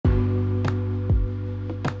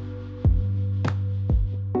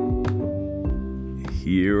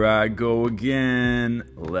Here I go again,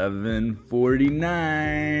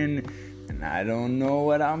 11:49, and I don't know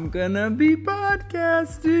what I'm gonna be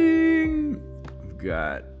podcasting. I've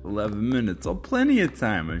got 11 minutes, plenty of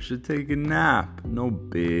time. I should take a nap, no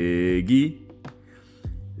biggie.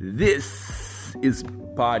 This is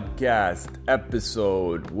podcast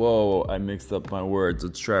episode. Whoa, I mixed up my words.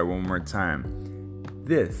 Let's try it one more time.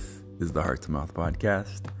 This is the Heart to Mouth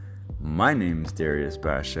podcast. My name is Darius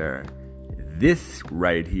Bashar. This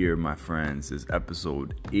right here, my friends, is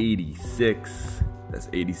episode 86. That's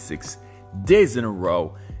 86 days in a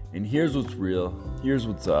row. And here's what's real. Here's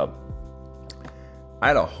what's up. I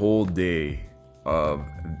had a whole day of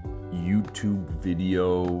YouTube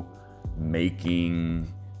video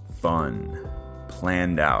making fun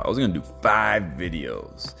planned out. I was going to do 5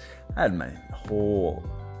 videos. I had my whole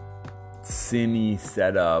cine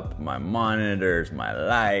set up, my monitors, my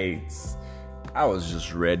lights. I was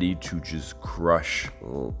just ready to just crush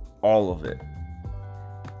all of it.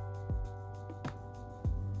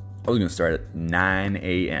 I was going to start at 9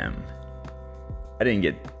 a.m. I didn't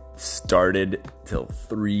get started till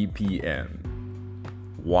 3 p.m.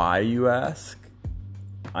 Why, you ask?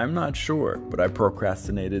 I'm not sure, but I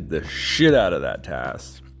procrastinated the shit out of that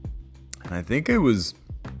task. And I think I was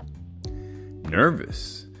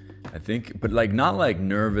nervous. But not like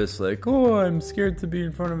nervous, like, oh, I'm scared to be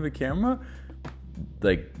in front of a camera.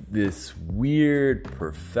 Like this weird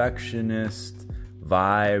perfectionist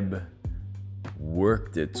vibe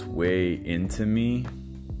worked its way into me.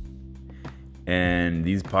 And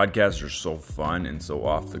these podcasts are so fun and so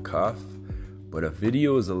off the cuff. But a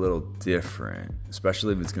video is a little different,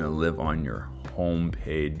 especially if it's going to live on your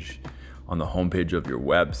homepage, on the homepage of your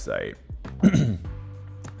website.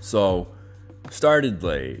 So, started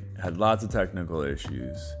late, had lots of technical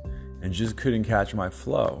issues, and just couldn't catch my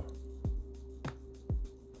flow.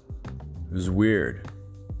 It was weird.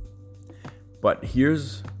 But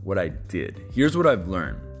here's what I did. Here's what I've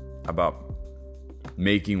learned about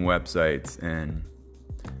making websites and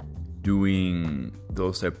doing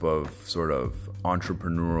those type of sort of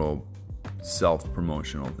entrepreneurial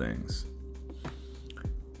self-promotional things.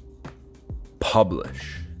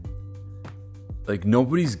 Publish. Like,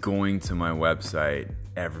 nobody's going to my website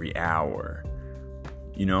every hour,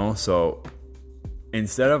 so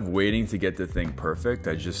instead of waiting to get the thing perfect,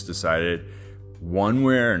 I just decided one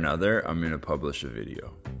way or another, I'm going to publish a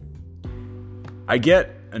video. I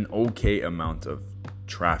get an okay amount of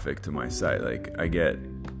traffic to my site. Like, I get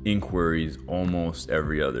inquiries almost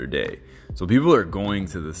every other day. So people are going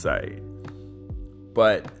to the site.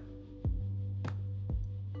 But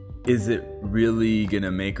is it really going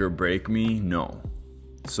to make or break me? No.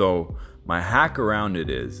 So my hack around it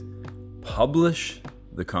is publish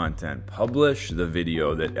the content, publish the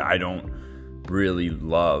video that I don't really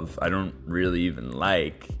love, I don't really even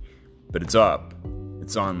like, but it's up.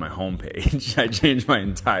 It's on my homepage. I changed my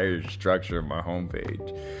entire structure of my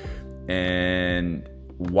homepage. And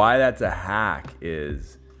why that's a hack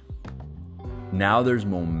is now there's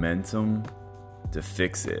momentum to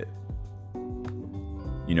fix it.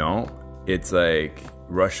 It's like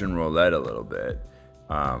Russian roulette a little bit.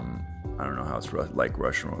 I don't know how it's like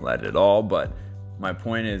Russian roulette at all, but my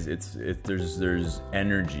point is there's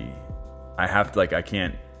energy. I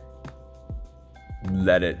can't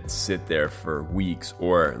let it sit there for weeks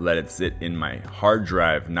or let it sit in my hard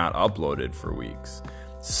drive not uploaded for weeks.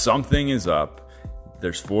 Something is up.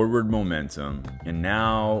 There's forward momentum, and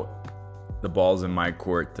now the ball's in my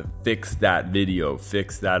court to fix that video,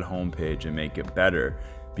 fix that homepage, and make it better,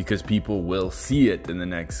 because people will see it in the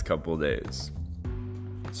next couple days.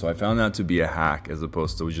 So I found that to be a hack, as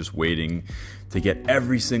opposed to just waiting to get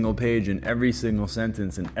every single page and every single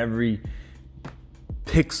sentence and every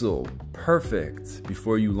pixel perfect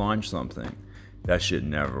before you launch something. That shit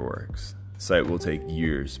never works. The site will take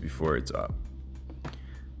years before it's up.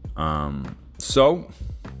 So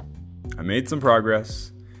I made some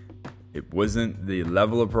progress. It wasn't the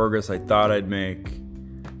level of progress I thought I'd make,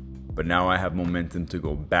 but now I have momentum to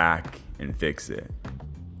go back and fix it.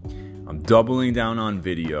 I'm doubling down on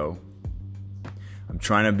video. I'm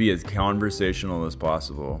trying to be as conversational as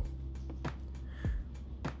possible.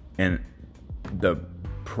 And the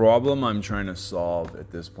problem I'm trying to solve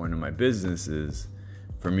at this point in my business is,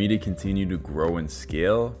 for me to continue to grow and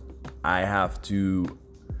scale, I have to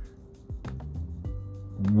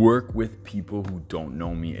work with people who don't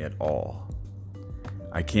know me at all.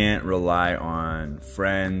 I can't rely on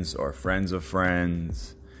friends or friends of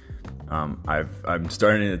friends. I'm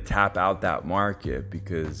starting to tap out that market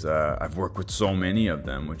because I've worked with so many of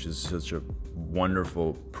them, which is such a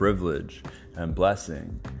wonderful privilege and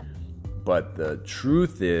blessing. But the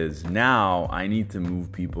truth is, now I need to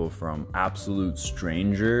move people from absolute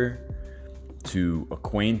stranger to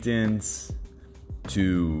acquaintance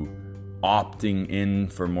to opting in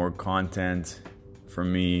for more content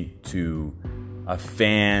from me to a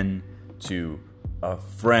fan to a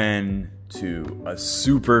friend to a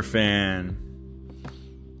super fan.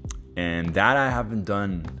 And that I haven't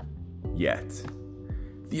done yet.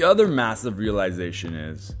 The other massive realization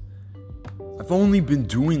is I've only been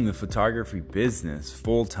doing the photography business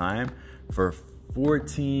full time for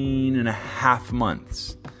 14 and a half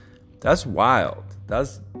months. That's wild.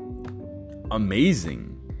 That's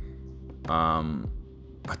amazing.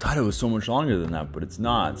 I thought it was so much longer than that, but it's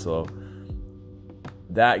not. So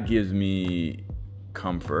that gives me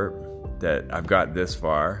comfort that I've got this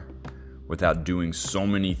far without doing so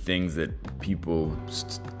many things that people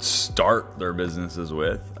start their businesses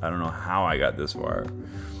with. I don't know how I got this far.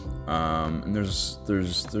 And there's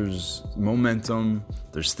momentum.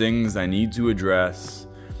 There's things I need to address.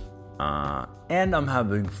 And I'm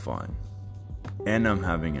having fun. And I'm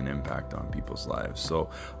having an impact on people's lives. So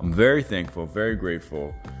I'm very thankful, very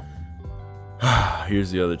grateful.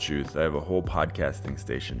 Here's the other truth. I have a whole podcasting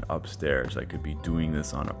station upstairs. I could be doing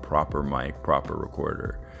this on a proper mic, proper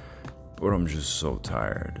recorder. But I'm just so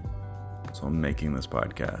tired. So I'm making this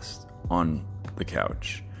podcast on the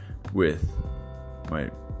couch with my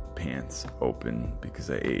pants open because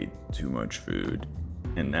I ate too much food.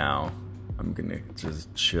 And now I'm going to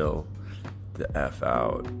just chill the F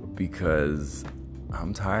out because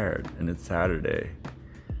I'm tired and it's Saturday.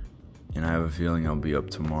 And I have a feeling I'll be up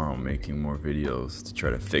tomorrow making more videos to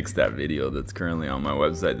try to fix that video that's currently on my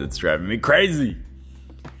website that's driving me crazy.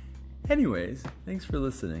 Anyways, thanks for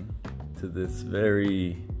listening to this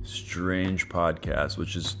very strange podcast,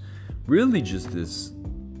 which is really just this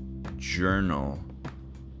journal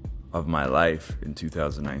of my life in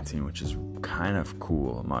 2019, which is kind of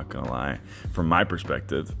cool, I'm not gonna lie, from my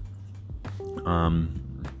perspective.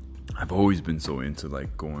 I've always been so into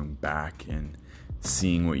like going back and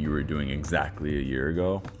seeing what you were doing exactly a year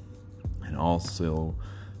ago, and also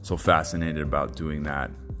so fascinated about doing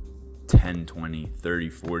that 10, 20, 30,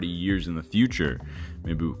 40 years in the future,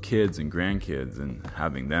 maybe with kids and grandkids, and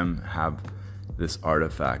having them have this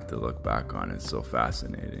artifact to look back on is so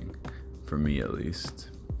fascinating, for me at least.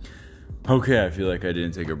 Okay, I feel like I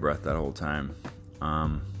didn't take a breath that whole time.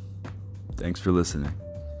 Thanks for listening.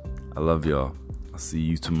 I love y'all. I'll see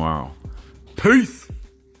you tomorrow. Peace!